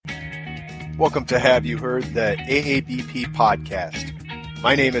Welcome to Have You Heard, the AABP podcast.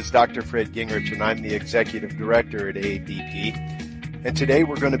 My name is Dr. Fred Gingrich, and I'm the Executive Director at AABP. And today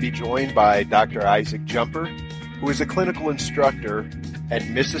we're going to be joined by Dr. Isaac Jumper, who is a clinical instructor at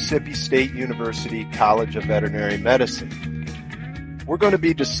Mississippi State University College of Veterinary Medicine. We're going to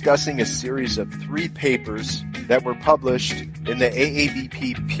be discussing a series of 3 papers that were published in the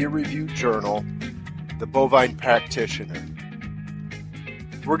AABP peer-reviewed journal, The Bovine Practitioner.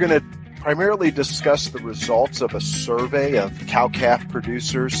 We're going to primarily discuss the results of a survey of cow-calf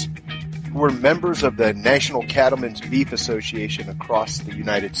producers who were members of the National Cattlemen's Beef Association across the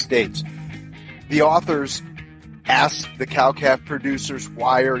United States. The authors asked the cow-calf producers,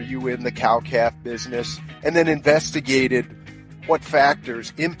 why are you in the cow-calf business? And then investigated what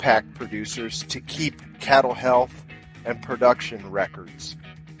factors impact producers to keep cattle health and production records.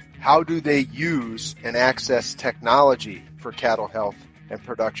 How do they use and access technology for cattle health and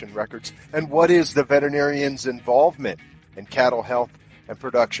production records? And what is the veterinarian's involvement in cattle health and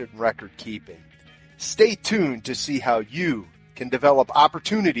production record keeping? Stay tuned to see how you can develop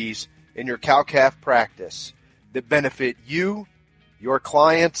opportunities in your cow-calf practice that benefit you, your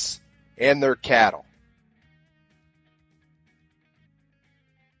clients, and their cattle.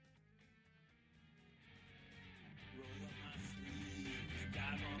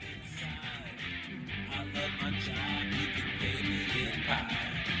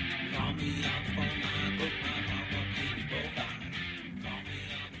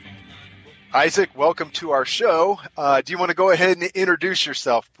 Isaac, welcome to our show. Do you want to go ahead and introduce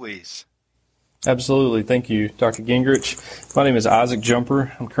yourself, please? Absolutely. Thank you, Dr. Gingrich. My name is Isaac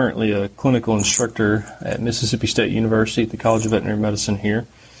Jumper. I'm currently a clinical instructor at Mississippi State University at the College of Veterinary Medicine here.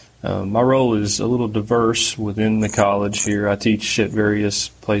 My role is a little diverse within the college here. I teach at various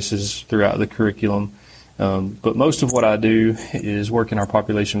places throughout the curriculum, but most of what I do is work in our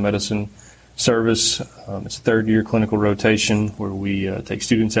population medicine service. It's a third-year clinical rotation where we take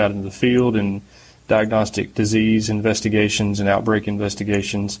students out into the field and diagnostic disease investigations and outbreak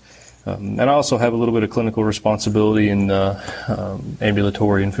investigations. And I also have a little bit of clinical responsibility in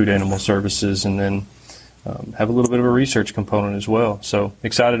ambulatory and food animal services, and then have a little bit of a research component as well. So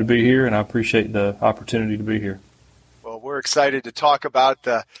excited to be here, and I appreciate the opportunity to be here. Well, we're excited to talk about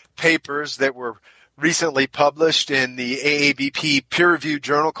the papers that were recently published in the AABP peer-reviewed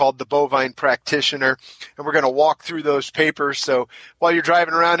journal called The Bovine Practitioner, and we're going to walk through those papers. So while you're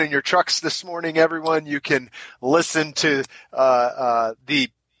driving around in your trucks this morning, everyone, you can listen to the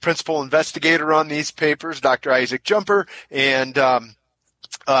principal investigator on these papers, Dr. Isaac Jumper, and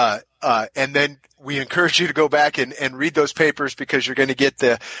then we encourage you to go back and read those papers because you're going to get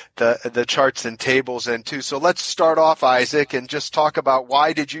the charts and tables in too. So let's start off, Isaac, and just talk about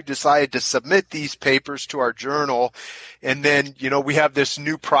why did you decide to submit these papers to our journal? And then, we have this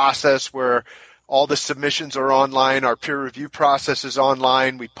new process where all the submissions are online. Our peer review process is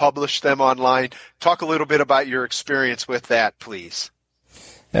online. We publish them online. Talk a little bit about your experience with that, please.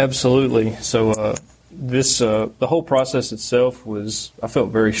 Absolutely. So the whole process itself I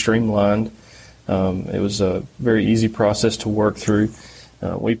felt very streamlined. It was a very easy process to work through.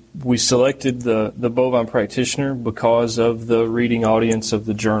 We selected the Bovine Practitioner because of the reading audience of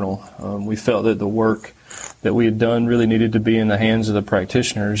the journal. We felt that the work that we had done really needed to be in the hands of the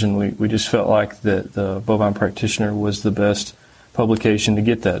practitioners, and we just felt like that the Bovine Practitioner was the best publication to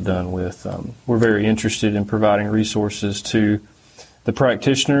get that done with. We're very interested in providing resources to the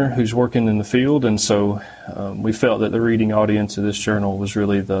practitioner who's working in the field, and so we felt that the reading audience of this journal was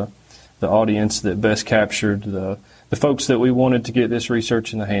really the audience that best captured the folks that we wanted to get this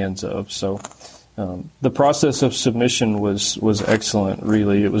research in the hands of. So the process of submission was excellent,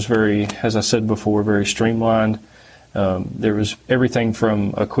 really. It was very, as I said before, very streamlined. There was everything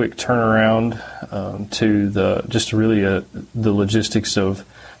from a quick turnaround to the logistics of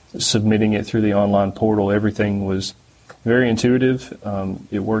submitting it through the online portal. Everything was very intuitive.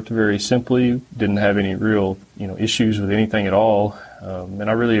 It worked very simply. Didn't have any real issues with anything at all. And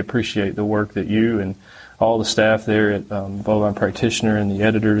I really appreciate the work that you and all the staff there at Bovine Practitioner and the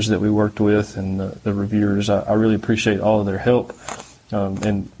editors that we worked with and the reviewers. I really appreciate all of their help,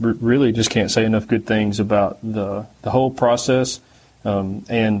 and really just can't say enough good things about the whole process,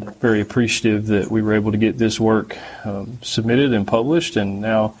 and very appreciative that we were able to get this work submitted and published and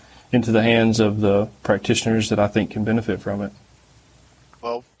now into the hands of the practitioners that I think can benefit from it.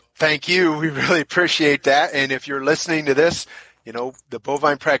 Well, thank you. We really appreciate that. And if you're listening to this, the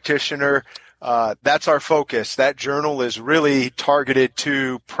Bovine Practitioner, that's our focus. That journal is really targeted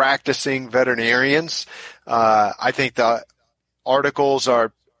to practicing veterinarians. I think the articles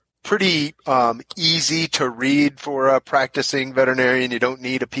are pretty easy to read for a practicing veterinarian. You don't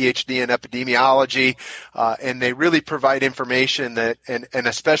need a PhD in epidemiology, and they really provide information that, and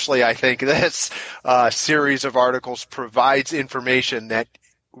especially I think this series of articles provides information that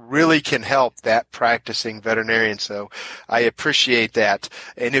really can help that practicing veterinarian. So I appreciate that.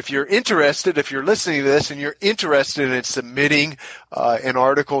 And if you're interested, if you're listening to this and you're interested in submitting an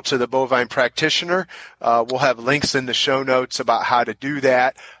article to the Bovine Practitioner, we'll have links in the show notes about how to do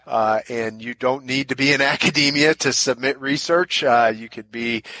that. And you don't need to be in academia to submit research. You could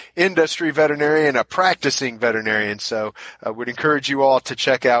be industry veterinarian, a practicing veterinarian. So I would encourage you all to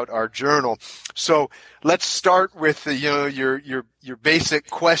check out our journal. So let's start with your basic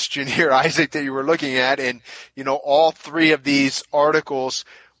question here, Isaac, that you were looking at. And, all three of these articles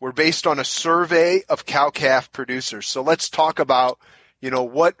were based on a survey of cow-calf producers. So let's talk about,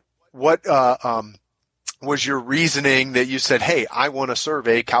 what was your reasoning that you said, hey, I want to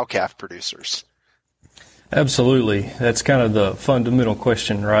survey cow-calf producers? Absolutely. That's kind of the fundamental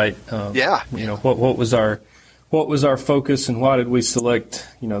question, right? Yeah. What was our focus, and why did we select,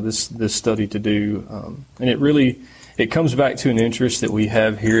 this study to do? And it comes back to an interest that we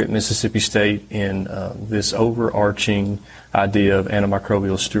have here at Mississippi State in this overarching idea of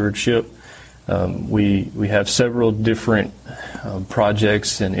antimicrobial stewardship. We have several different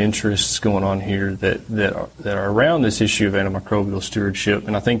projects and interests going on here that are around this issue of antimicrobial stewardship,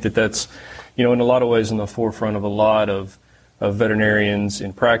 and I think that's, in a lot of ways, in the forefront of a lot of veterinarians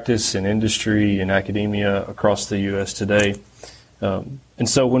in practice, in industry, in academia across the U.S. today. And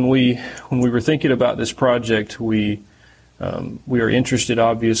so when we were thinking about this project, we are interested,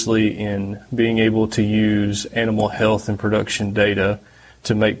 obviously, in being able to use animal health and production data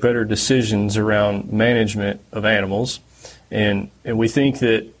to make better decisions around management of animals. And we think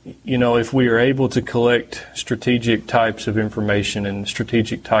that, if we are able to collect strategic types of information and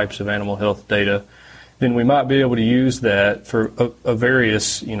strategic types of animal health data, then we might be able to use that for a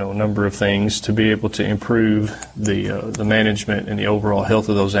various, number of things to be able to improve the management and the overall health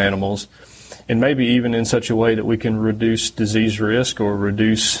of those animals, and maybe even in such a way that we can reduce disease risk or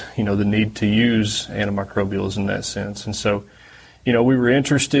reduce, the need to use antimicrobials in that sense. And so, we were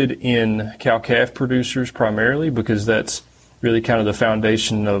interested in cow-calf producers primarily because that's really kind of the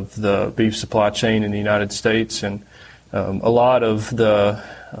foundation of the beef supply chain in the United States, and a lot of the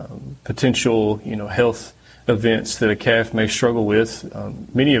potential, health events that a calf may struggle with,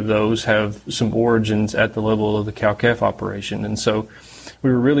 many of those have some origins at the level of the cow-calf operation. And so we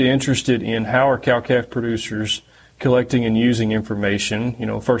were really interested in how are cow-calf producers collecting and using information,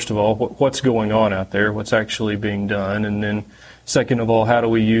 first of all, what's going on out there, what's actually being done, and then second of all, how do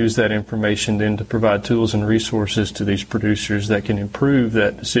we use that information then to provide tools and resources to these producers that can improve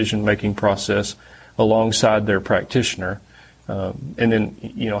that decision-making process alongside their practitioner. And then,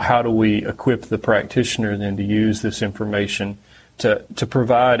 how do we equip the practitioner then to use this information to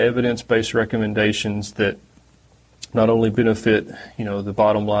provide evidence-based recommendations that not only benefit, the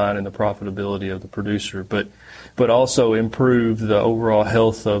bottom line and the profitability of the producer, but also improve the overall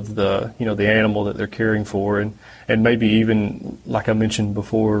health of the animal that they're caring for, and maybe even, like I mentioned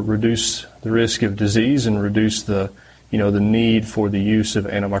before, reduce the risk of disease and reduce the need for the use of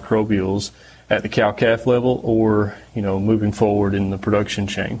antimicrobials at the cow-calf level or, moving forward in the production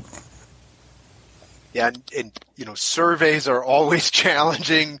chain. Yeah, and surveys are always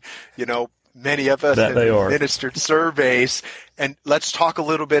challenging. Many of us have administered surveys, and let's talk a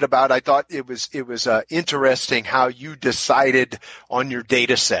little bit about. I thought it was interesting how you decided on your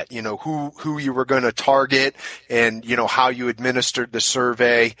data set. Who you were going to target, and how you administered the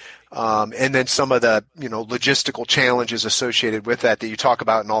survey, and then some of the logistical challenges associated with that you talk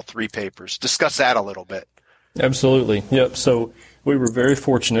about in all three papers. Discuss that a little bit. Absolutely. Yep. So we were very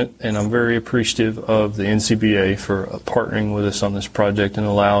fortunate, and I'm very appreciative of the NCBA for partnering with us on this project and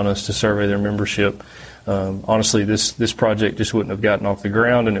allowing us to survey their membership. Honestly, this project just wouldn't have gotten off the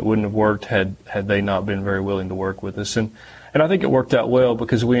ground, and it wouldn't have worked had they not been very willing to work with us. And I think it worked out well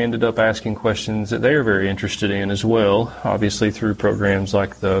because we ended up asking questions that they are very interested in as well. Obviously, through programs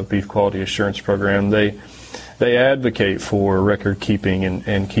like the Beef Quality Assurance Program, they advocate for record keeping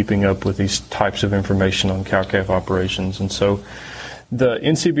and keeping up with these types of information on cow-calf operations. And so the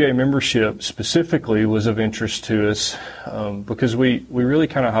NCBA membership specifically was of interest to us because we really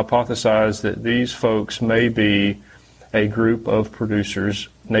kind of hypothesized that these folks may be a group of producers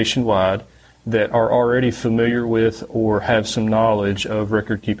nationwide that are already familiar with or have some knowledge of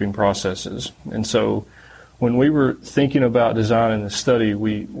record-keeping processes. And so when we were thinking about designing the study,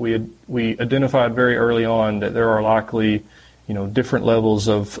 we identified very early on that there are likely different levels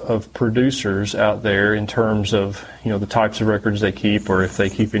of producers out there in terms of, the types of records they keep, or if they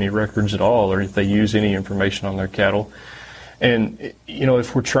keep any records at all, or if they use any information on their cattle. And,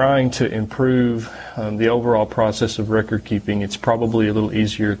 if we're trying to improve the overall process of record keeping, it's probably a little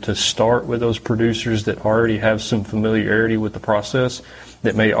easier to start with those producers that already have some familiarity with the process,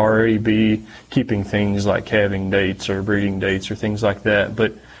 that may already be keeping things like calving dates or breeding dates or things like that,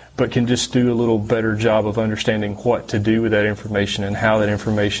 but can just do a little better job of understanding what to do with that information and how that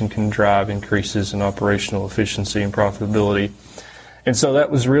information can drive increases in operational efficiency and profitability. And so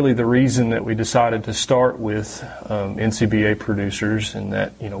that was really the reason that we decided to start with NCBA producers, and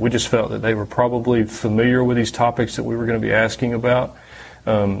that we just felt that they were probably familiar with these topics that we were going to be asking about,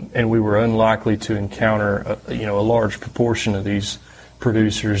 and we were unlikely to encounter a large proportion of these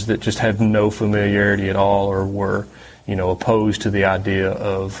producers that just had no familiarity at all, or were opposed to the idea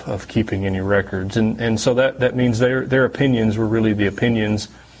of keeping any records. And so that means their opinions were really the opinions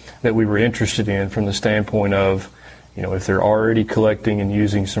that we were interested in, from the standpoint of, if they're already collecting and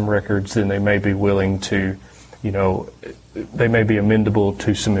using some records, then they may be willing to, they may be amenable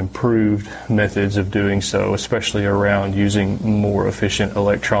to some improved methods of doing so, especially around using more efficient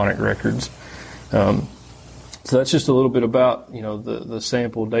electronic records. So that's just a little bit about, the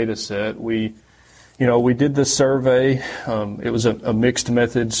sample data set. We did the survey. It was a mixed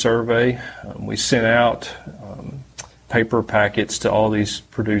method survey. We sent out paper packets to all these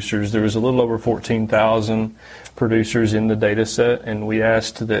producers. There was a little over 14,000 producers in the data set, and we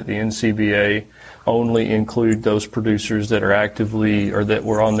asked that the NCBA only include those producers that are actively, or that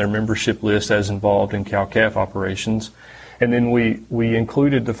were on their membership list as involved in cow-calf operations. And then we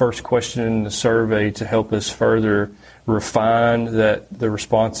included the first question in the survey to help us further refine the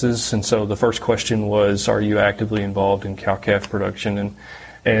responses. And so the first question was, are you actively involved in cow-calf production?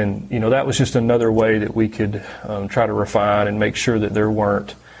 And that was just another way that we could try to refine and make sure that there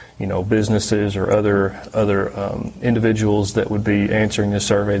weren't businesses or other individuals that would be answering this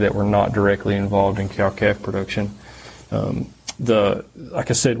survey that were not directly involved in cow-calf production.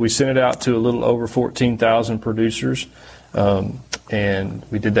 Like I said, we sent it out to a little over 14,000 producers. And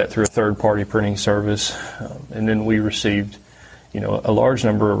we did that through a third-party printing service, and then we received, a large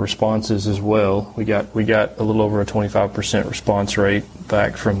number of responses as well. We got a little over a 25% response rate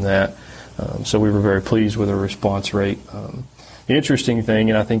back from that, so we were very pleased with the response rate. The interesting thing,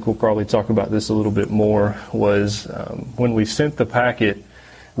 and I think we'll probably talk about this a little bit more, was when we sent the packet,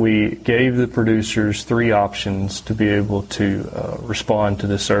 we gave the producers 3 options to be able to respond to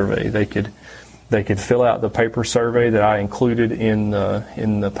the survey. They could fill out the paper survey that I included in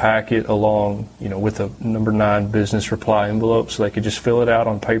the packet, along, with a number 9 business reply envelope. So they could just fill it out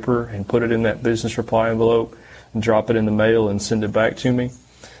on paper and put it in that business reply envelope and drop it in the mail and send it back to me.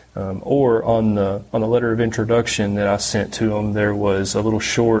 Or on the letter of introduction that I sent to them, there was a little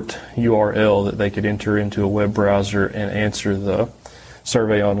short URL that they could enter into a web browser and answer the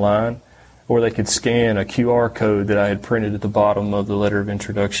survey online. Or they could scan a QR code that I had printed at the bottom of the letter of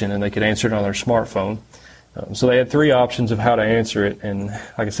introduction, and they could answer it on their smartphone. So they had 3 options of how to answer it, and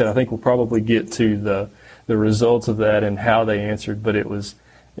like I said, I think we'll probably get to the results of that and how they answered, but it was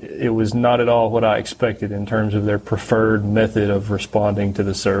not at all what I expected in terms of their preferred method of responding to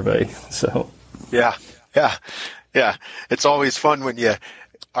the survey. So yeah. It's always fun when you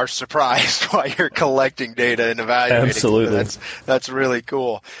are surprised while you're collecting data and evaluating. Absolutely. That's really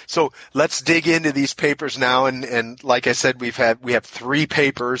cool. So let's dig into these papers now. And like I said, we have 3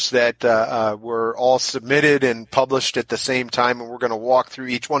 papers that were all submitted and published at the same time, and we're going to walk through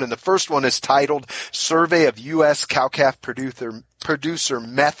each one. And the first one is titled Survey of U.S. Cow-Calf Producer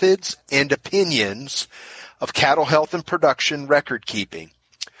Methods and Opinions of Cattle Health and Production Record Keeping.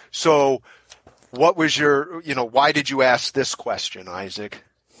 So what was why did you ask this question, Isaac?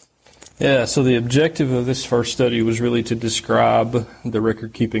 Yeah, so the objective of this first study was really to describe the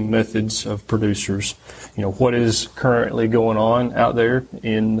record-keeping methods of producers. What is currently going on out there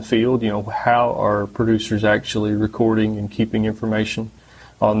in the field? How are producers actually recording and keeping information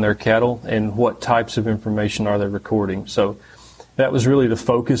on their cattle, and what types of information are they recording? So that was really the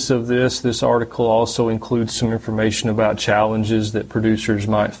focus of this. This article also includes some information about challenges that producers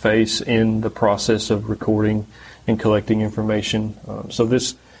might face in the process of recording and collecting information. So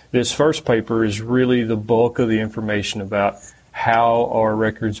this first paper is really the bulk of the information about how are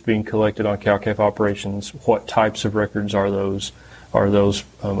records being collected on cow-calf operations, what types of records are those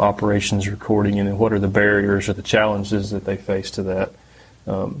operations recording, and then what are the barriers or the challenges that they face to that.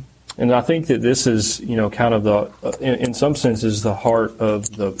 And I think that this is, kind of in some senses, the heart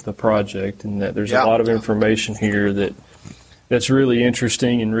of the project, and that there's a lot of information here that's really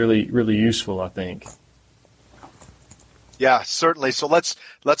interesting and really, really useful, I think. Yeah, certainly. So let's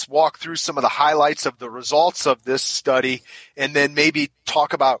walk through some of the highlights of the results of this study, and then maybe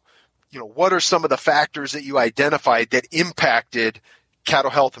talk about, what are some of the factors that you identified that impacted cattle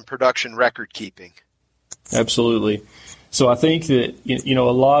health and production record keeping? Absolutely. So I think that, a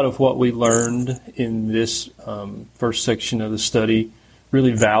lot of what we learned in this first section of the study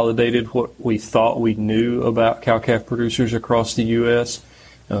really validated what we thought we knew about cow-calf producers across the U.S.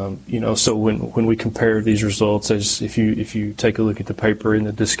 So when we compare these results, as if you take a look at the paper in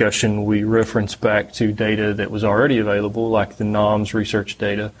the discussion, we reference back to data that was already available, like the NOMS research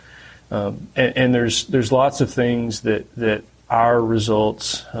data, and there's lots of things that our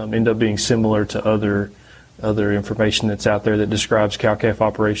results end up being similar to other information that's out there that describes cow-calf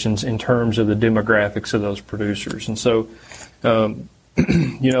operations in terms of the demographics of those producers. And so,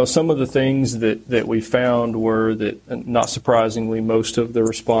 some of the things that we found were that, not surprisingly, most of the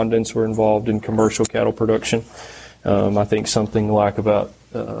respondents were involved in commercial cattle production. I think something like about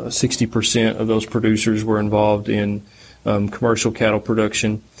 60% of those producers were involved in commercial cattle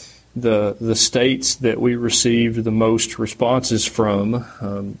production. The states that we received the most responses from,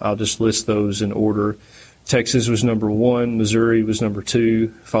 I'll just list those in order. Texas was number 1, Missouri was number 2,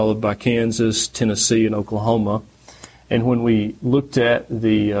 followed by Kansas, Tennessee, and Oklahoma. And when we looked at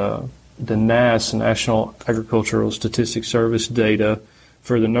the NASS, National Agricultural Statistics Service data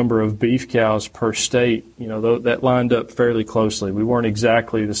for the number of beef cows per state, that lined up fairly closely. We weren't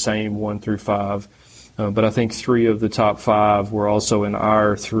exactly the same 1 through 5, but I think 3 of the top 5 were also in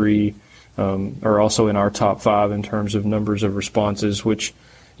our top 5 in terms of numbers of responses, which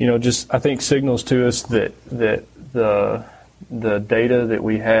I think signals to us that the data that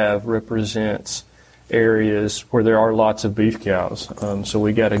we have represents areas where there are lots of beef cows. So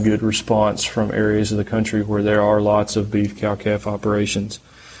we got a good response from areas of the country where there are lots of beef cow-calf operations.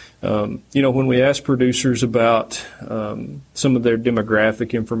 When we asked producers about some of their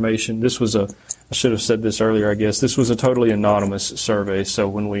demographic information, I should have said this earlier, I guess, this was a totally anonymous survey. So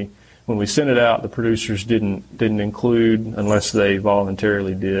when we sent it out, the producers didn't include, unless they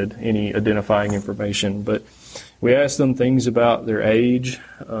voluntarily did, any identifying information. But we asked them things about their age,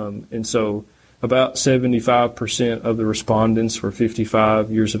 and so about 75% of the respondents were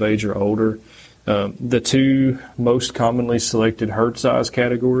 55 years of age or older. The 2 most commonly selected herd size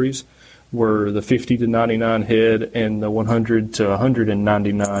categories were the 50 to 99 head and the 100 to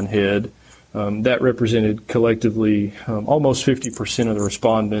 199 head. That represented collectively almost 50% of the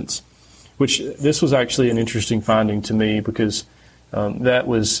respondents, which this was actually an interesting finding to me because that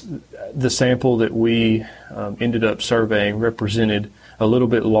was the sample that we ended up surveying represented a little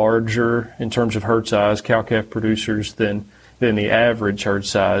bit larger in terms of herd size cow-calf producers than the average herd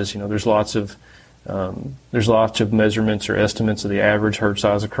size. There's lots of measurements or estimates of the average herd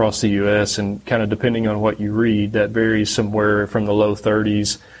size across the U.S. and kind of depending on what you read, that varies somewhere from the low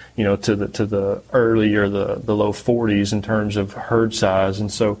 30s, to the early or the low 40s in terms of herd size.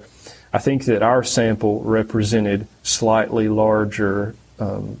 And so I think that our sample represented slightly larger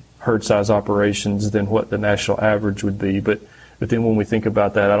herd size operations than what the national average would be. But then when we think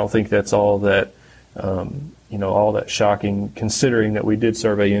about that, I don't think that's all that shocking, considering that we did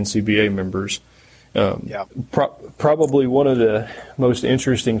survey NCBA members. Probably one of the most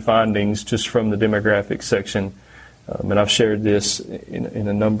interesting findings just from the demographics section, and I've shared this in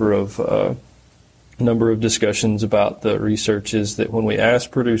a number of discussions about the research, is that when we asked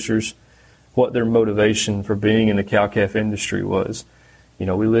producers what their motivation for being in the cow-calf industry was,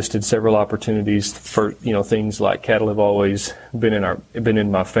 we listed several opportunities for, things like cattle have always been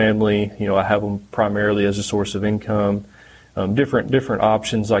in my family. I have them primarily as a source of income. Different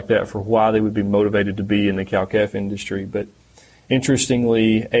options like that for why they would be motivated to be in the cow-calf industry. But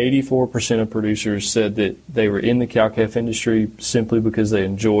interestingly, 84% of producers said that they were in the cow-calf industry simply because they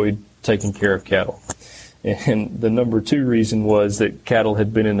enjoyed taking care of cattle. And the number 2 reason was that cattle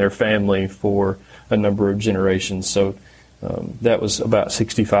had been in their family for a number of generations. So that was about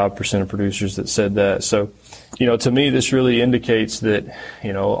 65% of producers that said that. So, to me, this really indicates that,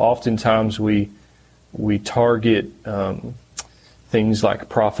 oftentimes we target things like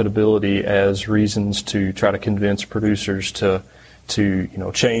profitability as reasons to try to convince producers to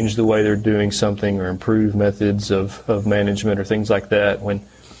change the way they're doing something or improve methods of management or things like that, when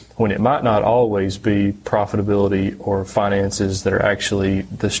it might not always be profitability or finances that are actually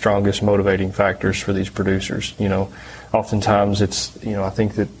the strongest motivating factors for these producers. Oftentimes it's, I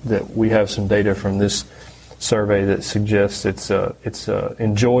think that we have some data from this survey that suggests it's a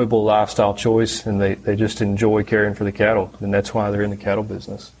enjoyable lifestyle choice, and they just enjoy caring for the cattle, and that's why they're in the cattle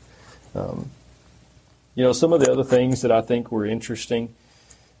business. Some of the other things that I think were interesting,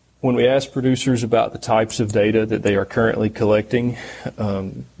 when we ask producers about the types of data that they are currently collecting,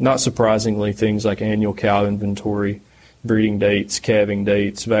 not surprisingly, things like annual cow inventory, breeding dates, calving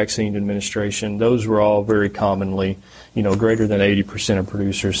dates, vaccine administration, those were all very commonly, greater than 80% of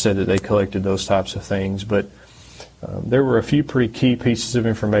producers said that they collected those types of things. But there were a few pretty key pieces of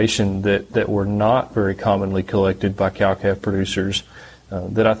information that were not very commonly collected by cow-calf producers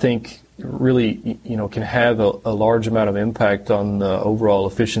that I think really, can have a large amount of impact on the overall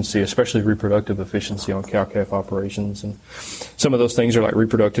efficiency, especially reproductive efficiency on cow-calf operations. And some of those things are like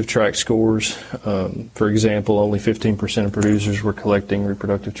reproductive tract scores. For example, only 15% of producers were collecting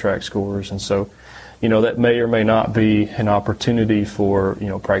reproductive tract scores. And so, that may or may not be an opportunity for,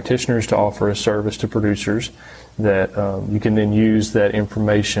 practitioners to offer a service to producers that you can then use that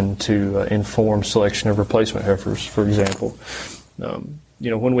information to inform selection of replacement heifers, for example.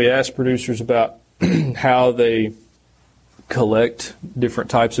 When we ask producers about how they collect different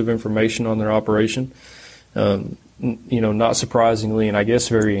types of information on their operation, not surprisingly, and I guess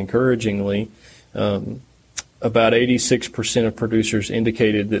very encouragingly, about 86% of producers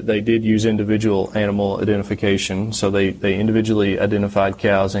indicated that they did use individual animal identification, so they individually identified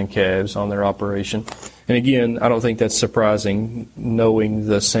cows and calves on their operation. And again, I don't think that's surprising, knowing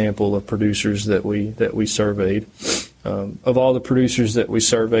the sample of producers that we surveyed. Of all the producers that we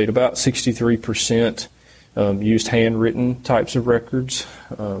surveyed, about 63% used handwritten types of records.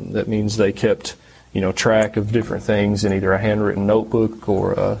 That means they kept, track of different things in either a handwritten notebook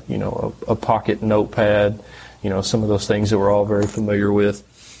or a pocket notepad. Some of those things that we're all very familiar with.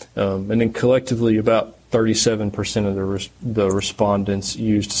 And then collectively, about 37% of the respondents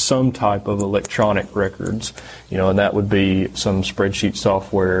used some type of electronic records, and that would be some spreadsheet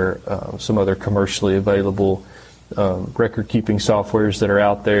software, some other commercially available record-keeping softwares that are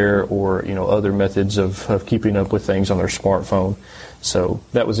out there, or other methods of keeping up with things on their smartphone. So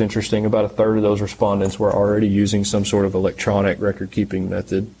that was interesting. About a third of those respondents were already using some sort of electronic record-keeping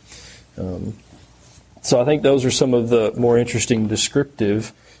method. So I think those are some of the more interesting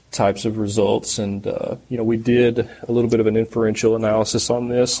descriptive types of results. And we did a little bit of an inferential analysis on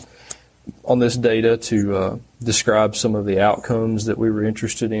this data to describe some of the outcomes that we were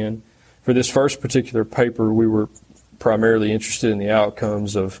interested in. For this first particular paper, we were primarily interested in the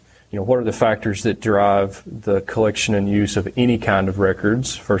outcomes of, what are the factors that drive the collection and use of any kind of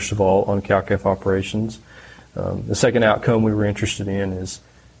records, first of all, on cow-calf operations. The second outcome we were interested in is,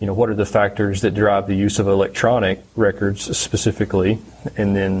 what are the factors that drive the use of electronic records specifically?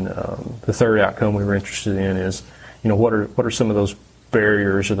 And then the third outcome we were interested in is, what are some of those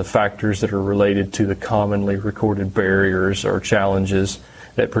barriers or the factors that are related to the commonly recorded barriers or challenges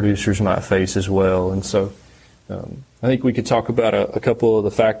that producers might face as well. And so I think we could talk about a couple of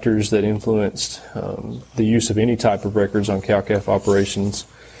the factors that influenced the use of any type of records on cow-calf operations.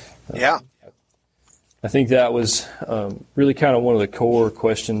 Yeah. I think that was really kind of one of the core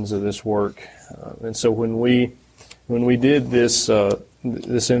questions of this work. And so when we did this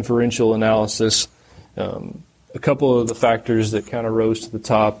inferential analysis, a couple of the factors that kind of rose to the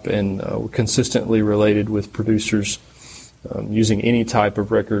top and were consistently related with producers using any type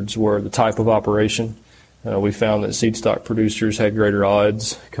of records were the type of operation. We found that seed stock producers had greater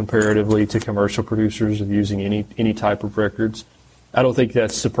odds comparatively to commercial producers of using any type of records. I don't think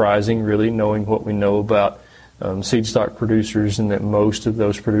that's surprising, really, knowing what we know about seed stock producers, and that most of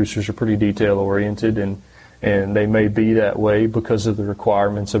those producers are pretty detail-oriented, and they may be that way because of the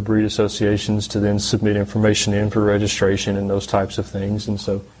requirements of breed associations to then submit information in for registration and those types of things. And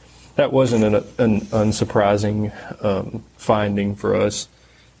so that wasn't an unsurprising finding for us.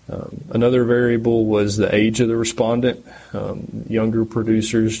 Another variable was the age of the respondent. Younger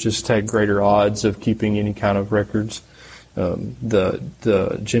producers just had greater odds of keeping any kind of records.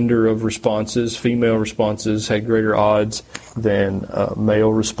 The gender of responses, female responses, had greater odds than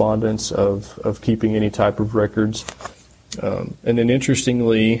male respondents of keeping any type of records. And then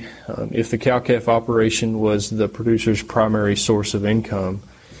interestingly, if the cow-calf operation was the producer's primary source of income,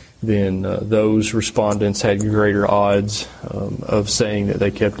 then those respondents had greater odds of saying that they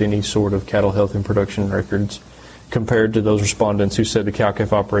kept any sort of cattle health and production records compared to those respondents who said the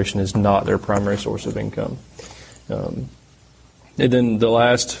cow-calf operation is not their primary source of income. And then the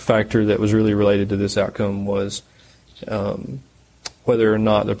last factor that was really related to this outcome was whether or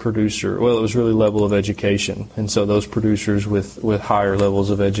not the producer, well, it was really level of education. And so those producers with higher levels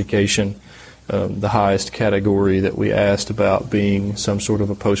of education, the highest category that we asked about being some sort of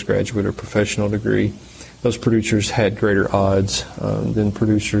a postgraduate or professional degree, those producers had greater odds than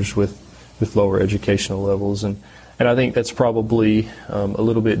producers with lower educational levels. And I think that's probably a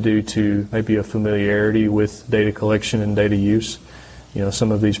little bit due to maybe a familiarity with data collection and data use.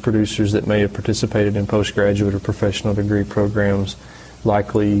 some of these producers that may have participated in postgraduate or professional degree programs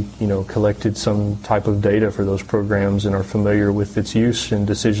likely, collected some type of data for those programs and are familiar with its use in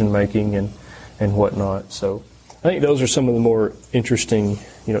decision making and whatnot. So I think those are some of the more interesting,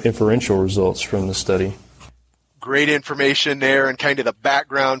 inferential results from the study. Great information there and kind of the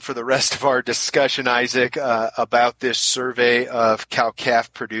background for the rest of our discussion, Isaac, about this survey of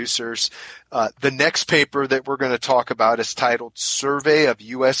cow-calf producers. The next paper that we're going to talk about is titled Survey of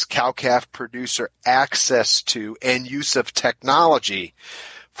U.S. Cow-Calf Producer Access to and Use of Technology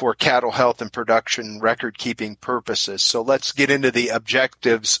for Cattle Health and Production Record-Keeping Purposes. So let's get into the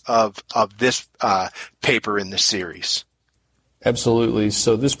objectives of this paper in the series. Absolutely.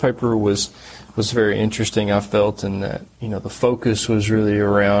 So this paper was very interesting, I felt, in that, the focus was really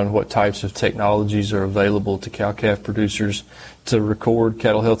around what types of technologies are available to cow-calf producers to record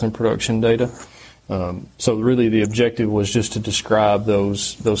cattle health and production data. So really the objective was just to describe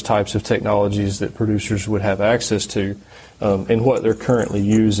those types of technologies that producers would have access to and what they're currently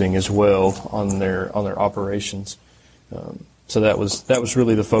using as well on their operations. So that was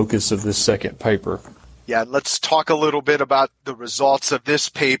really the focus of this second paper. Yeah, let's talk a little bit about the results of this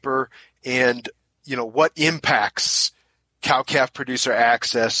paper and, what impacts cow-calf producer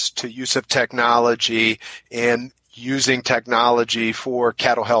access to use of technology and using technology for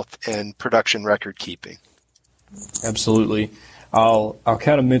cattle health and production record keeping. Absolutely. I'll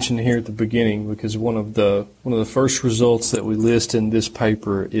kind of mention here at the beginning, because one of the first results that we list in this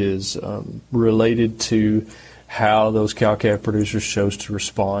paper is related to how those cow-calf producers chose to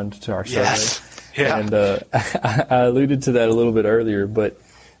respond to our survey. Yes. Yeah. And I alluded to that a little bit earlier, but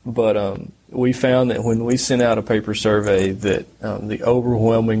we found that when we sent out a paper survey that the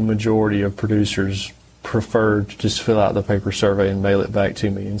overwhelming majority of producers preferred to just fill out the paper survey and mail it back to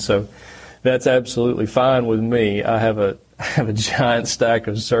me. And so that's absolutely fine with me. I have a giant stack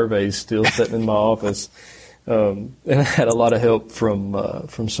of surveys still sitting in my office. And I had a lot of help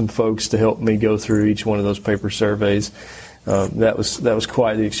from some folks to help me go through each one of those paper surveys. That was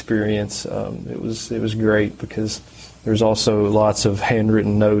quite the experience. It was great because there's also lots of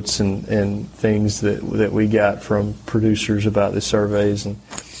handwritten notes and things that we got from producers about the surveys,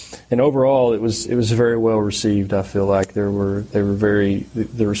 and overall it was very well received. I feel like the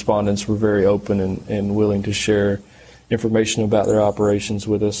respondents were very open and willing to share information about their operations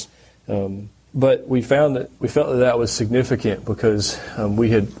with us. But we felt that was significant because we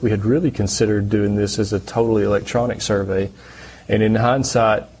had really considered doing this as a totally electronic survey, and in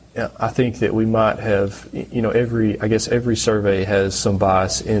hindsight, I think that we might have, every survey has some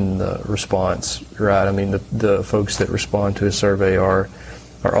bias in the response, right? I mean, the folks that respond to a survey are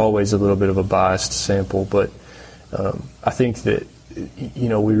always a little bit of a biased sample, but I think that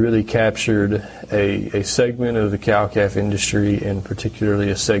we really captured a segment of the cow-calf industry, and particularly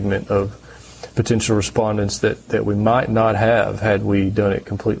a segment of potential respondents that we might not have had we done it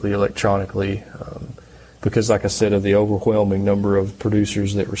completely electronically, because, like I said, of the overwhelming number of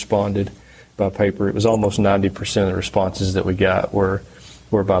producers that responded by paper, it was almost 90% of the responses that we got were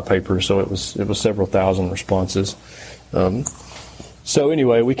by paper. So it was several thousand responses. So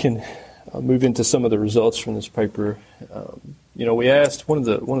anyway, we can move into some of the results from this paper. We asked one of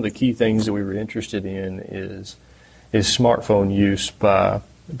the key things that we were interested in is smartphone use by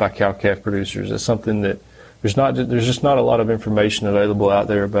cow-calf producers. It's something that there's just not a lot of information available out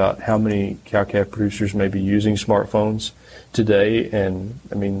there about how many cow-calf producers may be using smartphones today. And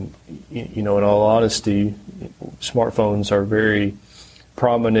I mean, in all honesty, smartphones are very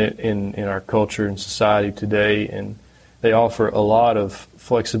prominent in our culture and society today, and they offer a lot of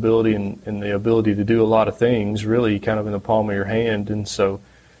flexibility and the ability to do a lot of things really kind of in the palm of your hand. And so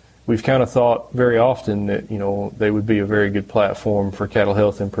we've kind of thought very often that, they would be a very good platform for cattle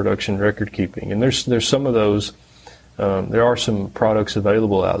health and production record keeping. And there's some of those, there are some products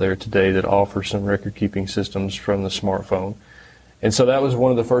available out there today that offer some record keeping systems from the smartphone. And so that was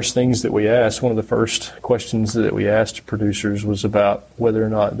one of the first things that we asked. One of the first questions that we asked producers was about whether or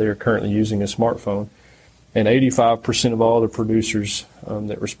not they're currently using a smartphone. And 85% of all the producers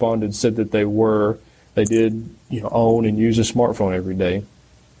that responded said that they did own and use a smartphone every day.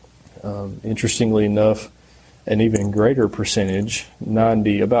 Interestingly enough, an even greater percentage, about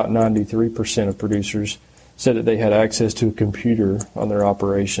 93% of producers said that they had access to a computer on their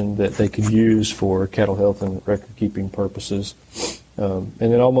operation that they could use for cattle health and record-keeping purposes. And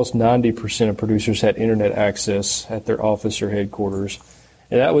then almost 90% of producers had internet access at their office or headquarters.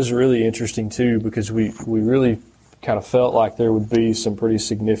 And that was really interesting, too, because we really kind of felt like there would be some pretty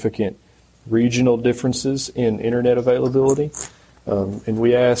significant regional differences in internet availability. And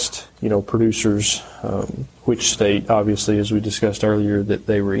we asked, producers which state, obviously, as we discussed earlier, that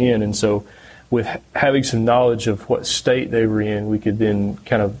they were in. And so with having some knowledge of what state they were in, we could then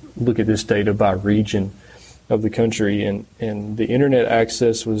kind of look at this data by region of the country. And the internet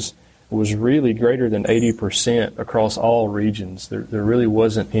access was really greater than 80% across all regions. There really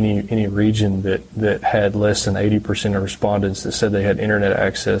wasn't any region that had less than 80% of respondents that said they had internet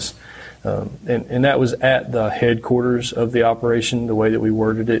access. And that was at the headquarters of the operation, the way that we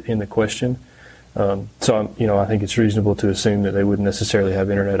worded it in the question. So I think it's reasonable to assume that they wouldn't necessarily have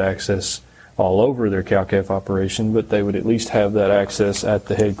internet access all over their cow-calf operation, but they would at least have that access at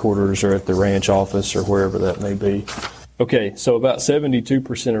the headquarters or at the ranch office or wherever that may be. Okay, so about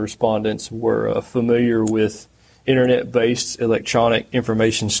 72% of respondents were familiar with internet-based electronic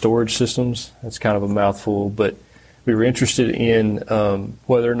information storage systems. That's kind of a mouthful, but we were interested in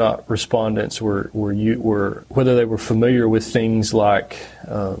whether or not respondents whether they were familiar with things like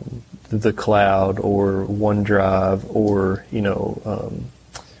the cloud or OneDrive or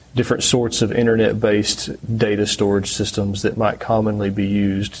different sorts of internet-based data storage systems that might commonly be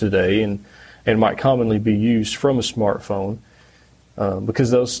used today and might commonly be used from a smartphone,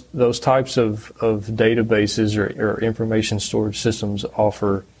 because those types of databases or information storage systems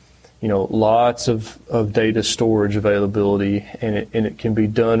offer lots of data storage availability, and it can be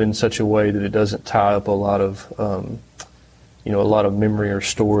done in such a way that it doesn't tie up a lot of memory or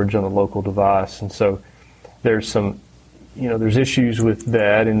storage on a local device. And so there's there's issues with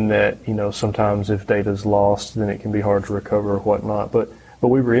that, in that sometimes if data is lost, then it can be hard to recover or whatnot. But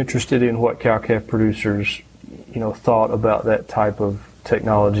we were interested in what cow-calf producers thought about that type of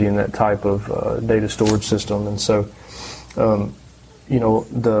technology and that type of data storage system. And so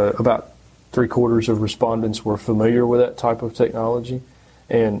about 3/4 of respondents were familiar with that type of technology.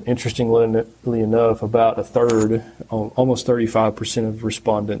 And interestingly enough, about a third, almost 35% of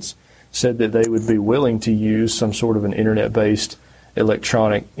respondents said that they would be willing to use some sort of an internet-based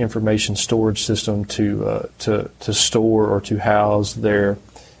electronic information storage system to store or to house their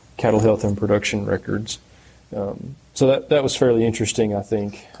cattle health and production records. So that was fairly interesting, I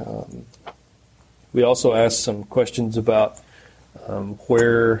think. We also asked some questions about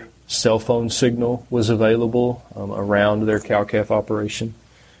where cell phone signal was available around their cow-calf operation.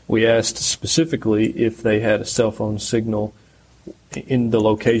 We asked specifically if they had a cell phone signal in the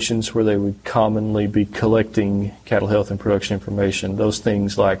locations where they would commonly be collecting cattle health and production information. Those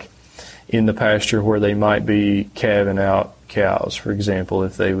things like in the pasture where they might be calving out cows, for example,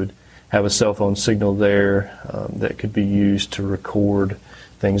 if they would have a cell phone signal there that could be used to record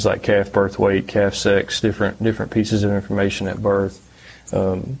things like calf birth weight, calf sex, different pieces of information at birth.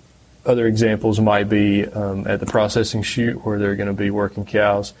 Other examples might be at the processing chute where they're going to be working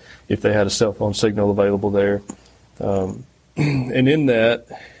cows, if they had a cell phone signal available there. And in that,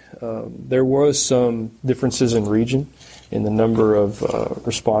 there was some differences in region in the number of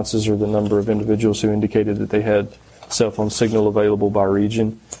responses or the number of individuals who indicated that they had cell phone signal available by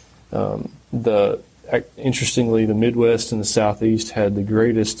region. Interestingly, the Midwest and the Southeast had the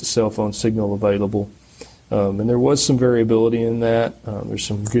greatest cell phone signal available. And there was some variability in that. There's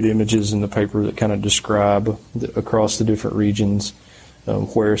some good images in the paper that kind of describe across the different regions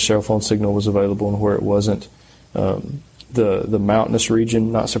where cell phone signal was available and where it wasn't. The mountainous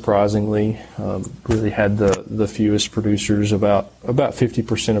region, not surprisingly, really had the fewest producers. About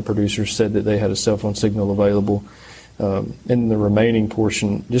 50% of producers said that they had a cell phone signal available. And the remaining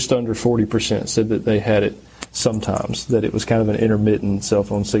portion, just under 40%, said that they had it sometimes, that it was kind of an intermittent cell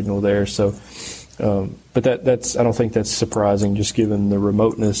phone signal there. So, but that's I don't think that's surprising, just given the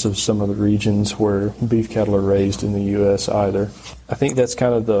remoteness of some of the regions where beef cattle are raised in the U.S. either. I think that's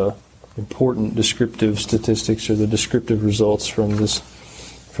kind of the important descriptive statistics or the descriptive results from this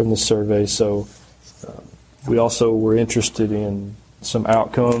survey. So we also were interested in some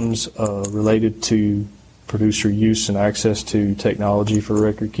outcomes related to producer use and access to technology for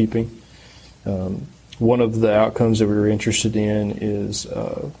record keeping. One of the outcomes that we were interested in is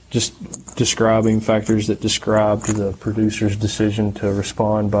just describing factors that described the producer's decision to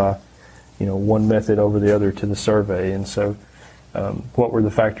respond by one method over the other to the survey. And so what were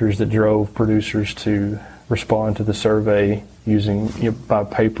the factors that drove producers to respond to the survey using by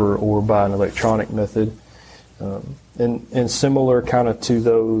paper or by an electronic method? And similar kind of to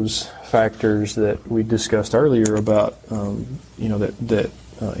those factors that we discussed earlier about that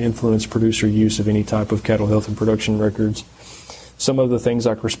influence producer use of any type of cattle health and production records. Some of the things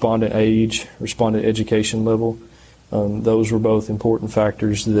like respondent age, respondent education level, those were both important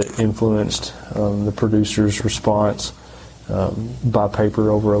factors that influenced the producer's response by paper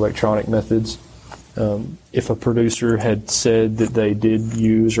over electronic methods. If a producer had said that they did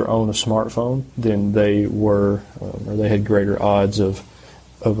use or own a smartphone, then they were, or they had greater odds of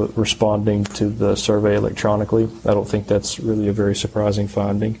responding to the survey electronically. I don't think that's really a very surprising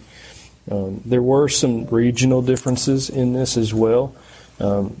finding. There were some regional differences in this as well.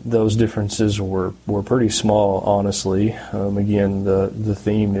 Those differences were pretty small, honestly. Again, the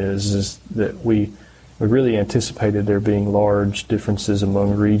theme is that we really anticipated there being large differences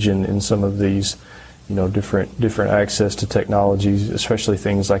among region in some of these, different access to technologies, especially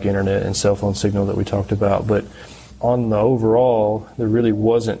things like internet and cell phone signal that we talked about. But on the overall, there really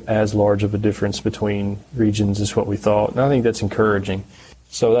wasn't as large of a difference between regions as what we thought, and I think that's encouraging.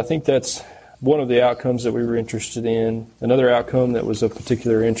 So I think that's one of the outcomes that we were interested in. Another outcome that was of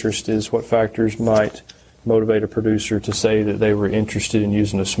particular interest is what factors might motivate a producer to say that they were interested in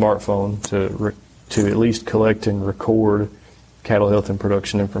using a smartphone to at least collect and record cattle health and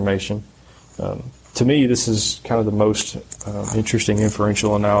production information. To me, this is kind of the most interesting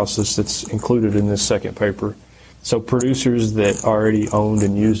inferential analysis that's included in this second paper. So producers that already owned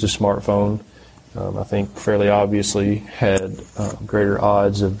and used a smartphone, I think fairly obviously had greater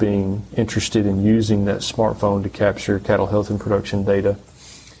odds of being interested in using that smartphone to capture cattle health and production data.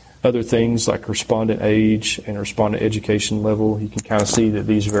 Other things like respondent age and respondent education level, you can kind of see that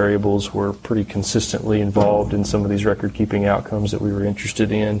these variables were pretty consistently involved in some of these record-keeping outcomes that we were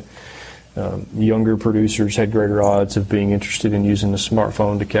interested in. Younger producers had greater odds of being interested in using the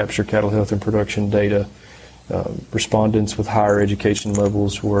smartphone to capture cattle health and production data. Respondents with higher education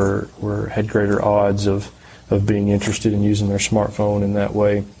levels had greater odds of being interested in using their smartphone in that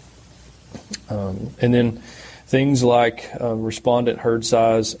way. And then things like respondent herd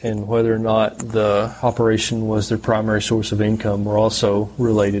size and whether or not the operation was their primary source of income were also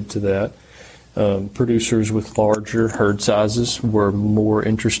related to that. Producers with larger herd sizes were more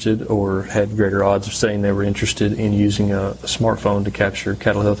interested or had greater odds of saying they were interested in using a smartphone to capture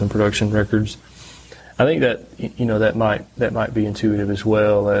cattle health and production records. I think that that might be intuitive as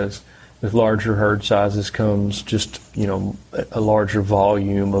well. As with larger herd sizes comes just a larger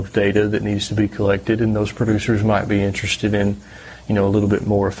volume of data that needs to be collected, and those producers might be interested in a little bit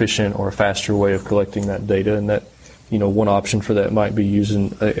more efficient or a faster way of collecting that data, and that one option for that might be using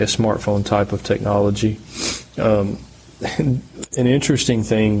a smartphone type of technology. An interesting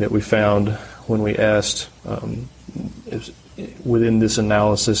thing that we found when we asked within this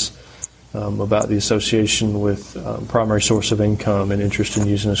analysis about the association with primary source of income and interest in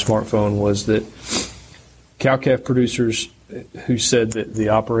using a smartphone was that cow-calf producers who said that the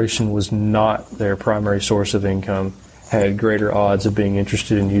operation was not their primary source of income had greater odds of being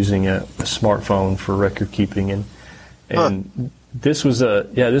interested in using a smartphone for record keeping. And this was a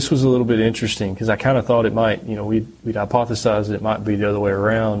little bit interesting because I kind of thought it might, we'd hypothesized that it might be the other way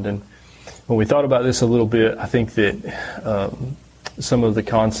around. And when we thought about this a little bit, I think that some of the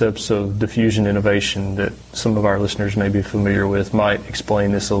concepts of diffusion innovation that some of our listeners may be familiar with might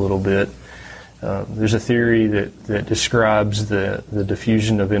explain this a little bit. There's a theory that describes the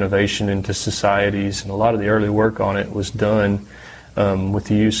diffusion of innovation into societies, and a lot of the early work on it was done with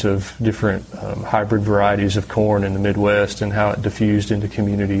the use of different hybrid varieties of corn in the Midwest and how it diffused into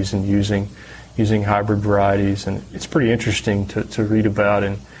communities and using hybrid varieties. And it's pretty interesting to read about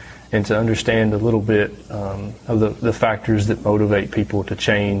and to understand a little bit of the factors that motivate people to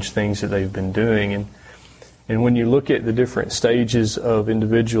change things that they've been doing. And when you look at the different stages of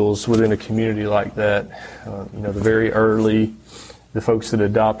individuals within a community like that, the very early, the folks that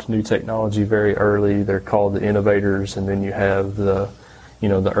adopt new technology very early, they're called the innovators, and then you have the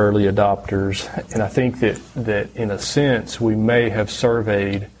early adopters. And I think that in a sense we may have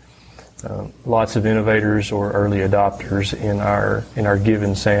surveyed lots of innovators or early adopters in our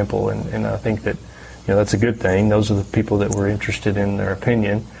given sample, and I think that that's a good thing. Those are the people that we're interested in their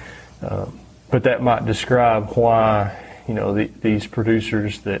opinion. But that might describe why these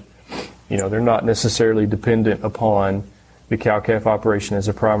producers that they're not necessarily dependent upon the cow-calf operation as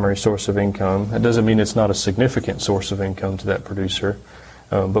a primary source of income. That doesn't mean it's not a significant source of income to that producer,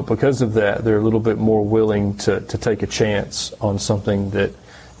 but because of that, they're a little bit more willing to take a chance on something that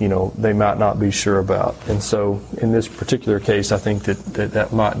they might not be sure about. And so in this particular case, I think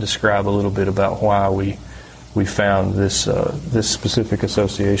that might describe a little bit about why we found this specific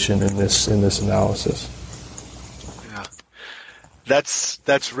association in this analysis. Yeah,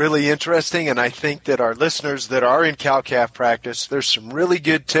 that's really interesting, and I think that our listeners that are in cow-calf practice, there's some really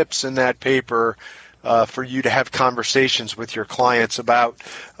good tips in that paper for you to have conversations with your clients about,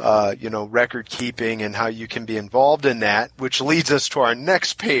 record keeping and how you can be involved in that, which leads us to our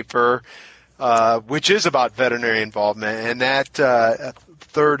next paper, which is about veterinary involvement. And that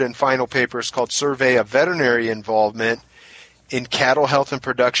third and final paper is called Survey of Veterinary Involvement in Cattle Health and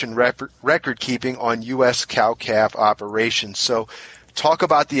Production Record Keeping on U.S. Cow-Calf Operations. So talk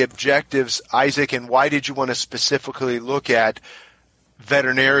about the objectives, Isaac, and why did you want to specifically look at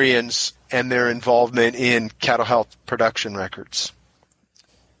veterinarians and their involvement in cattle health production records?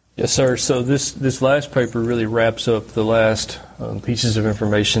 Yes, sir. So this last paper really wraps up the last pieces of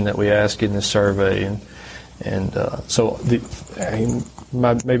information that we asked in this survey, and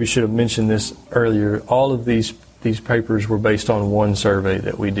maybe should have mentioned this earlier. All of these papers were based on one survey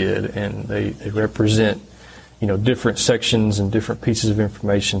that we did, and they represent different sections and different pieces of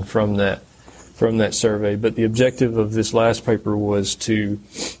information from that survey. But the objective of this last paper was to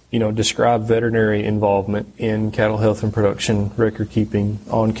describe veterinary involvement in cattle health and production record keeping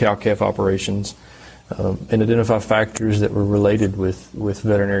on cow-calf operations, and identify factors that were related with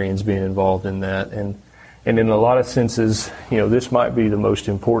veterinarians being involved in that. And in a lot of senses, this might be the most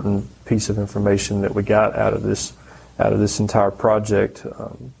important piece of information that we got out of this entire project,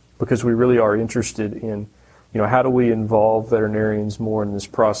 because we really are interested in, how do we involve veterinarians more in this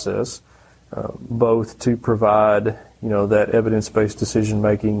process, both to provide, that evidence-based decision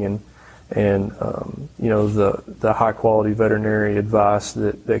making and the high quality veterinary advice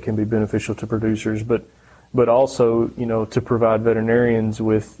that can be beneficial to producers, but also, to provide veterinarians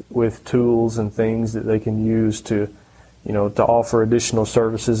with tools and things that they can use to offer additional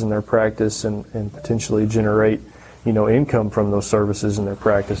services in their practice and potentially generate, income from those services in their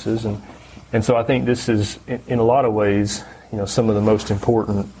practices. And so I think this is, in a lot of ways, some of the most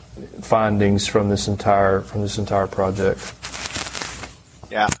important findings from this entire project.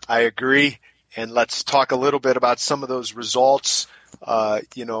 Yeah, I agree. And let's talk a little bit about some of those results,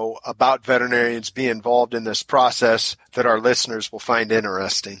 about veterinarians being involved in this process that our listeners will find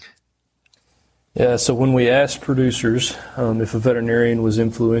interesting. Yeah, so when we asked producers if a veterinarian was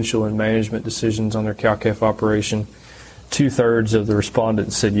influential in management decisions on their cow-calf operation, 2/3 of the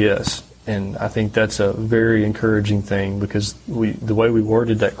respondents said yes. And I think that's a very encouraging thing, because the way we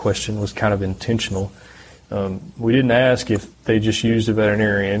worded that question was kind of intentional. We didn't ask if they just used a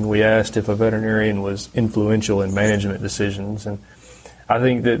veterinarian. We asked if a veterinarian was influential in management decisions. And I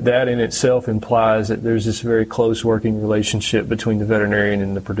think that in itself implies that there's this very close working relationship between the veterinarian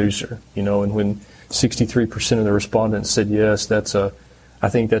and the producer. And when 63% of the respondents said yes, I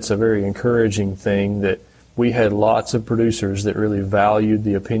think that's a very encouraging thing, that we had lots of producers that really valued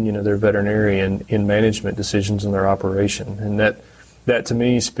the opinion of their veterinarian in management decisions in their operation. And that to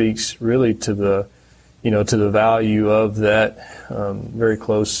me speaks really to the value of that very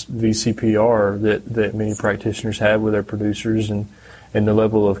close VCPR that many practitioners have with their producers, and the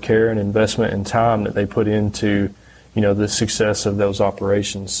level of care and investment and time that they put into, the success of those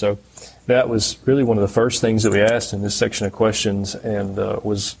operations. So that was really one of the first things that we asked in this section of questions, and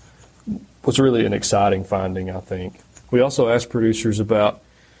was really an exciting finding, I think. We also asked producers about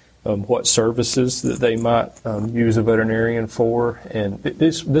what services that they might use a veterinarian for, and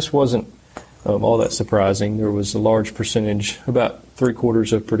this wasn't all that surprising. There was a large percentage, about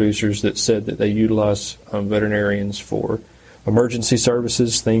 3/4 of producers, that said that they utilize veterinarians for emergency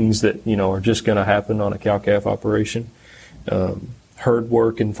services, things that are just going to happen on a cow-calf operation. Herd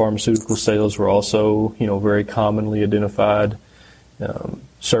work and pharmaceutical sales were also very commonly identified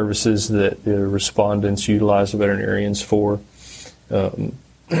services that the respondents utilize the veterinarians for.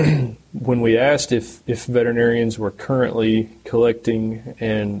 When we asked if veterinarians were currently collecting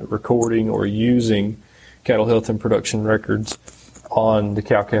and recording or using cattle health and production records on the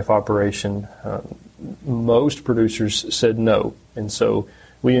cow-calf operation, most producers said no. And so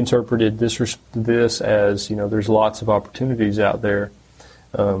we interpreted this as, there's lots of opportunities out there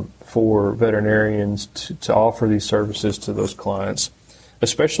for veterinarians to offer these services to those clients,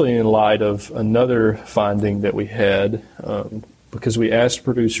 especially in light of another finding that we had, because we asked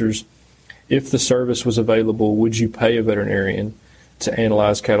producers, if the service was available, would you pay a veterinarian to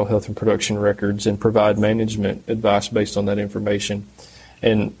analyze cattle health and production records and provide management advice based on that information?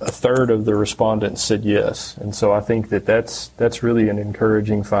 And 1/3 of the respondents said yes. And so I think that's really an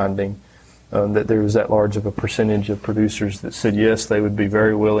encouraging finding, that there was that large of a percentage of producers that said yes, they would be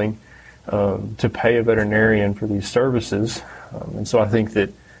very willing to pay a veterinarian for these services. And so I think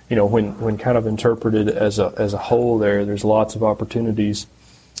that, when kind of interpreted as a whole there's lots of opportunities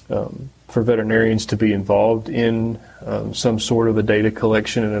for veterinarians to be involved in some sort of a data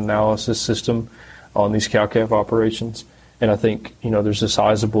collection and analysis system on these cow-calf operations. And I think, there's a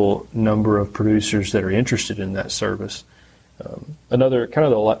sizable number of producers that are interested in that service. Another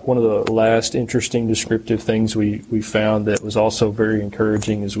one of the last interesting descriptive things we found that was also very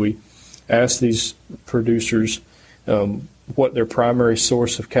encouraging is we asked these producers what their primary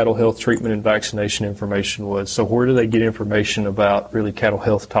source of cattle health treatment and vaccination information was. So where do they get information about really cattle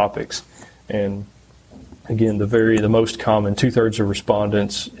health topics? And again, the most common, 2/3 of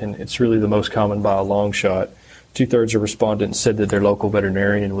respondents, and it's really the most common by a long shot, 2/3 of respondents said that their local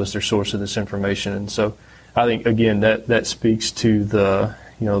veterinarian was their source of this information. And so I think, again, that speaks to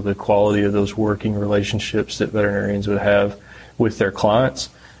the quality of those working relationships that veterinarians would have with their clients.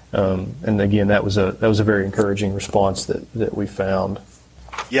 And again, that was a very encouraging response that we found.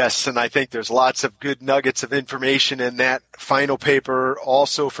 Yes, and I think there's lots of good nuggets of information in that final paper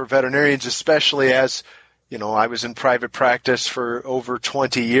also for veterinarians, especially as, I was in private practice for over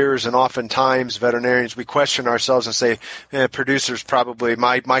 20 years, and oftentimes veterinarians, we question ourselves and say, producers probably,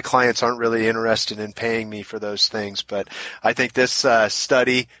 my clients aren't really interested in paying me for those things. But I think this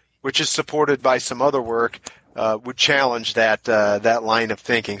study, which is supported by some other work, would challenge that line of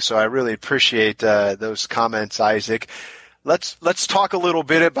thinking. So I really appreciate those comments, Isaac. Let's talk a little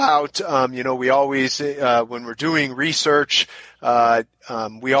bit about, we always, when we're doing research,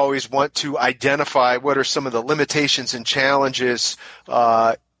 we always want to identify what are some of the limitations and challenges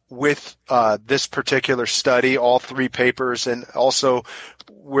with this particular study, all 3 papers, and also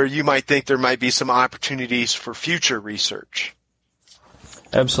where you might think there might be some opportunities for future research.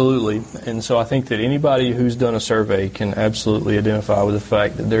 Absolutely. And so I think that anybody who's done a survey can absolutely identify with the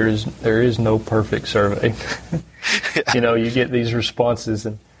fact that there is no perfect survey. You get these responses,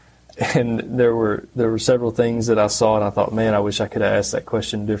 and there were several things that I saw and I thought, man, I wish I could have asked that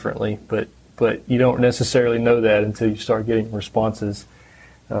question differently. But you don't necessarily know that until you start getting responses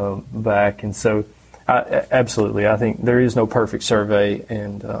back. And so absolutely, I think there is no perfect survey.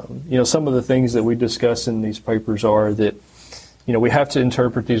 And, some of the things that we discuss in these papers are that, we have to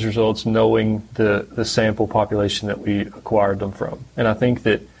interpret these results knowing the sample population that we acquired them from. And I think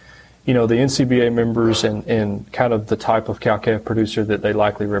that, the NCBA members and kind of the type of cow-calf producer that they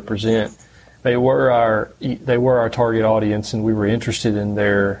likely represent, they were our target audience, and we were interested in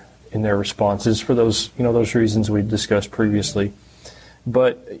their responses for those reasons we discussed previously.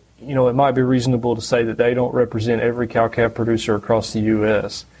 But, it might be reasonable to say that they don't represent every cow-calf producer across the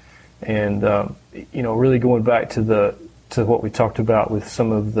U.S. And, really going back to what we talked about with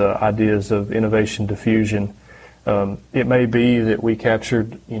some of the ideas of innovation diffusion, it may be that we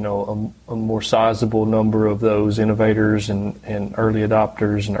captured, a more sizable number of those innovators and early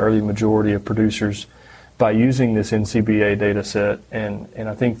adopters and early majority of producers by using this NCBA data set. And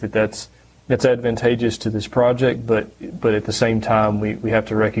I think that's advantageous to this project, but at the same time, we have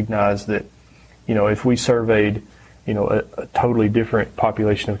to recognize that, if we surveyed, a totally different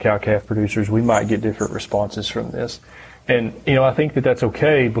population of cow-calf producers, we might get different responses from this. And, I think that's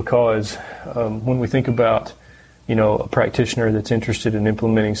okay because when we think about, a practitioner that's interested in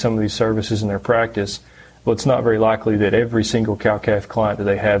implementing some of these services in their practice, well, it's not very likely that every single cow-calf client that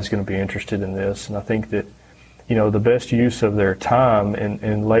they have is going to be interested in this. And I think that, the best use of their time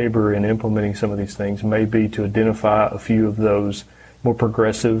and labor in implementing some of these things may be to identify a few of those more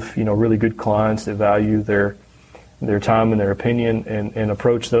progressive, really good clients that value their time and their opinion and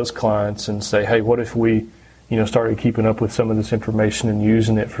approach those clients and say, hey, what if we started keeping up with some of this information and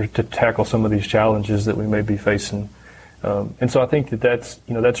using it to tackle some of these challenges that we may be facing. And so I think that's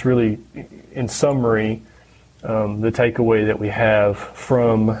really, in summary, the takeaway that we have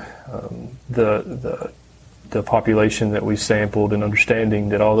from the population that we sampled, and understanding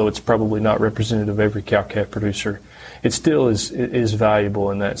that although it's probably not representative of every cow-calf producer, it still is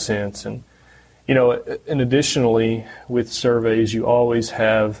valuable in that sense. And, and additionally, with surveys, you always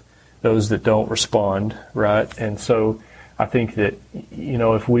have those that don't respond, right? And so I think that,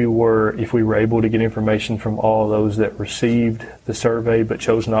 if we were able to get information from all those that received the survey but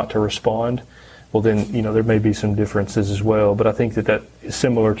chose not to respond, well then, there may be some differences as well. But I think that is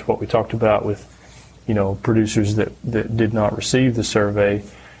similar to what we talked about with, producers that did not receive the survey.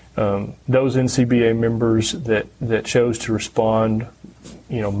 Those NCBA members that chose to respond,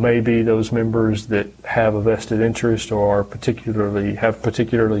 maybe those members that have a vested interest or have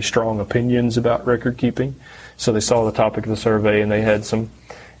particularly strong opinions about record keeping. So they saw the topic of the survey and they had some,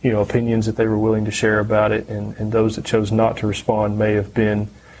 opinions that they were willing to share about it. And those that chose not to respond may have been,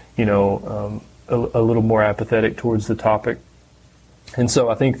 a little more apathetic towards the topic. And so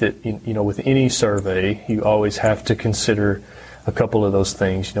I think that, with any survey, you always have to consider a couple of those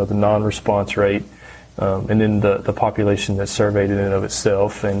things, the non-response rate, and then the population that's surveyed in and of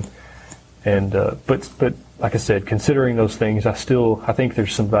itself. But like I said, considering those things, I think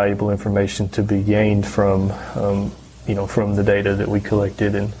there's some valuable information to be gained from from the data that we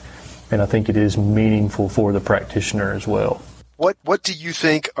collected, and I think it is meaningful for the practitioner as well. what do you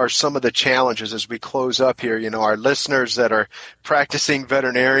think are some of the challenges as we close up here? Our listeners that are practicing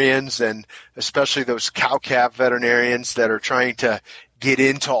veterinarians, and especially those cow-calf veterinarians that are trying to get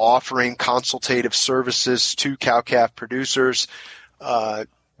into offering consultative services to cow-calf producers.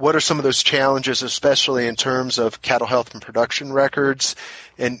 What are some of those challenges, especially in terms of cattle health and production records,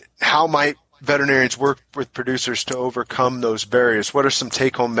 and how might veterinarians work with producers to overcome those barriers? What are some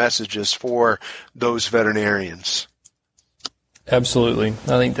take-home messages for those veterinarians? Absolutely.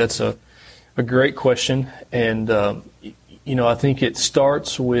 I think that's a great question. And, I think it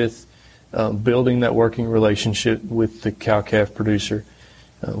starts with building that working relationship with the cow-calf producer.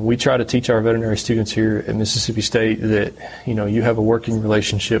 We try to teach our veterinary students here at Mississippi State that, you have a working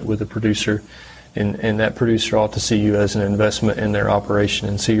relationship with the producer, and that producer ought to see you as an investment in their operation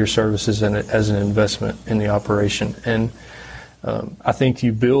and see your services as an investment in the operation. And I think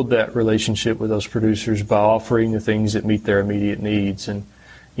you build that relationship with those producers by offering the things that meet their immediate needs, and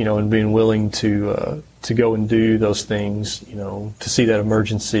being willing to go and do those things, to see that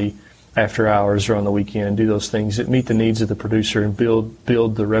emergency after hours or on the weekend, and do those things that meet the needs of the producer, and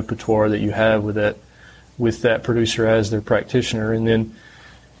build the repertoire that you have with that producer as their practitioner. And then,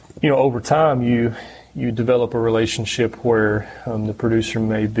 over time you develop a relationship where the producer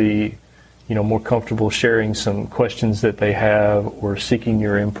may be, more comfortable sharing some questions that they have, or seeking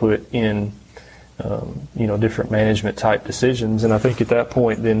your input in, different management type decisions. And I think at that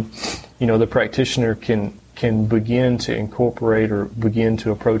point, then, the practitioner can begin to incorporate or begin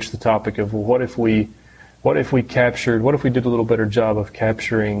to approach the topic of, well, what if we did a little better job of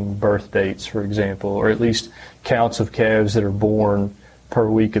capturing birth dates, for example, or at least counts of calves that are born per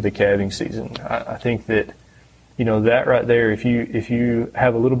week of the calving season. I think that, that right there, if you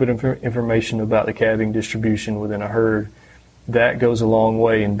have a little bit of information about the calving distribution within a herd, that goes a long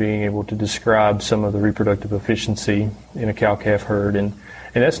way in being able to describe some of the reproductive efficiency in a cow-calf herd. And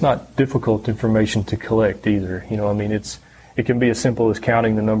that's not difficult information to collect either. It can be as simple as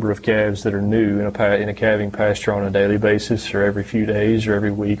counting the number of calves that are new in a calving pasture on a daily basis, or every few days, or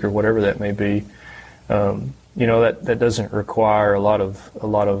every week, or whatever that may be. That doesn't require a lot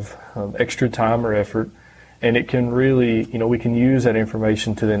of extra time or effort, and it can really, we can use that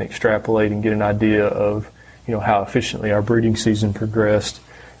information to then extrapolate and get an idea of, how efficiently our breeding season progressed,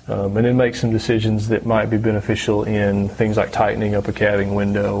 and then make some decisions that might be beneficial in things like tightening up a calving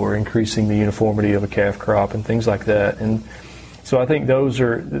window or increasing the uniformity of a calf crop and things like that. And so I think those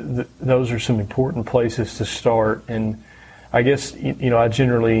are some important places to start. And I guess, I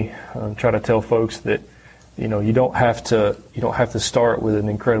generally try to tell folks that, you don't have to start with an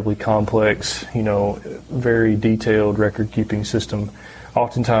incredibly complex, very detailed record keeping system.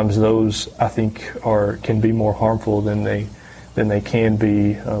 Oftentimes those, I think, can be more harmful than they can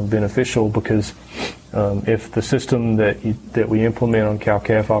be beneficial, because if the system that we implement on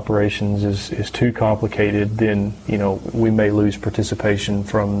cow-calf operations is too complicated, then we may lose participation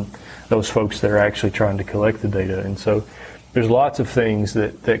from those folks that are actually trying to collect the data. And so there's lots of things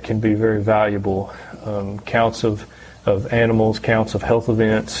that can be very valuable. Counts of animals, counts of health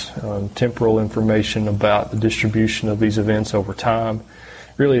events, temporal information about the distribution of these events over time.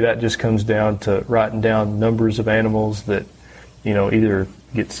 Really, that just comes down to writing down numbers of animals that, either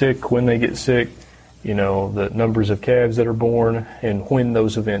get sick, when they get sick, the numbers of calves that are born, and when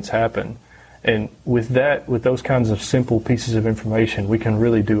those events happen. And with those kinds of simple pieces of information, we can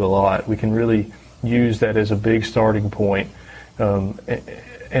really do a lot. We can really use that as a big starting point,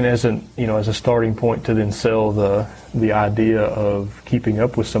 and as a starting point to then sell the idea of keeping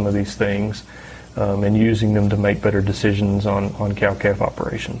up with some of these things, and using them to make better decisions on cow-calf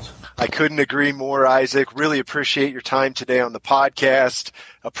operations. I couldn't agree more, Isaac. Really appreciate your time today on the podcast.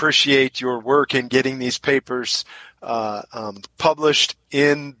 Appreciate your work in getting these papers published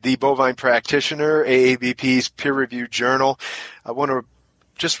in the Bovine Practitioner, AABP's peer-reviewed journal. I want to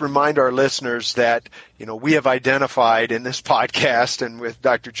just remind our listeners that, we have identified in this podcast and with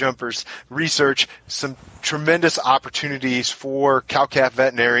Dr. Jumper's research some tremendous opportunities for cow-calf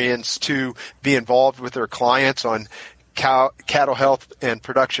veterinarians to be involved with their clients on cattle health and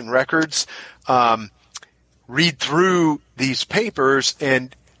production records. Read through these papers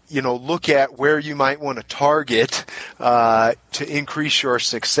and look at where you might want to target to increase your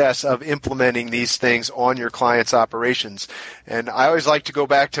success of implementing these things on your clients' operations. And I always like to go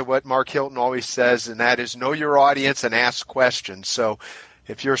back to what Mark Hilton always says, and that is know your audience and ask questions. So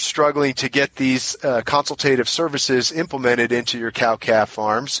if you're struggling to get these consultative services implemented into your cow-calf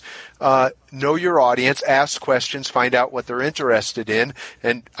farms, know your audience, ask questions, find out what they're interested in.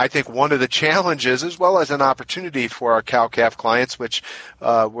 And I think one of the challenges, as well as an opportunity for our cow-calf clients, which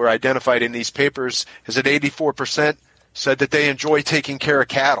were identified in these papers, is that 84% said that they enjoy taking care of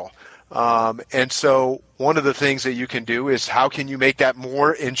cattle. And so one of the things that you can do is how can you make that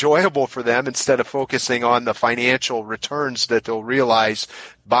more enjoyable for them instead of focusing on the financial returns that they'll realize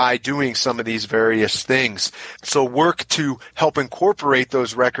by doing some of these various things. So work to help incorporate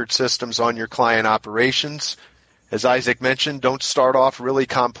those record systems on your client operations. As Isaac mentioned, don't start off really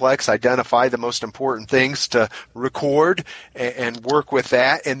complex. Identify the most important things to record and work with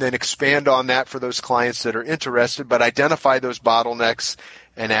that, and then expand on that for those clients that are interested, but identify those bottlenecks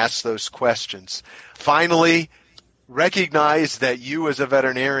and ask those questions. Finally, recognize that you as a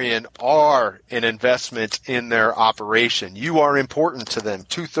veterinarian are an investment in their operation. You are important to them.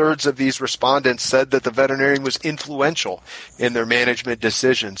 2/3 of these respondents said that the veterinarian was influential in their management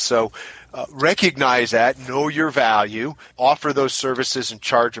decisions. So recognize that, know your value, offer those services, and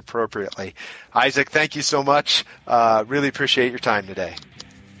charge appropriately. Isaac, thank you so much. Really appreciate your time today.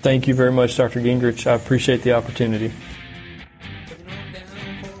 Thank you very much, Dr. Gingrich. I appreciate the opportunity.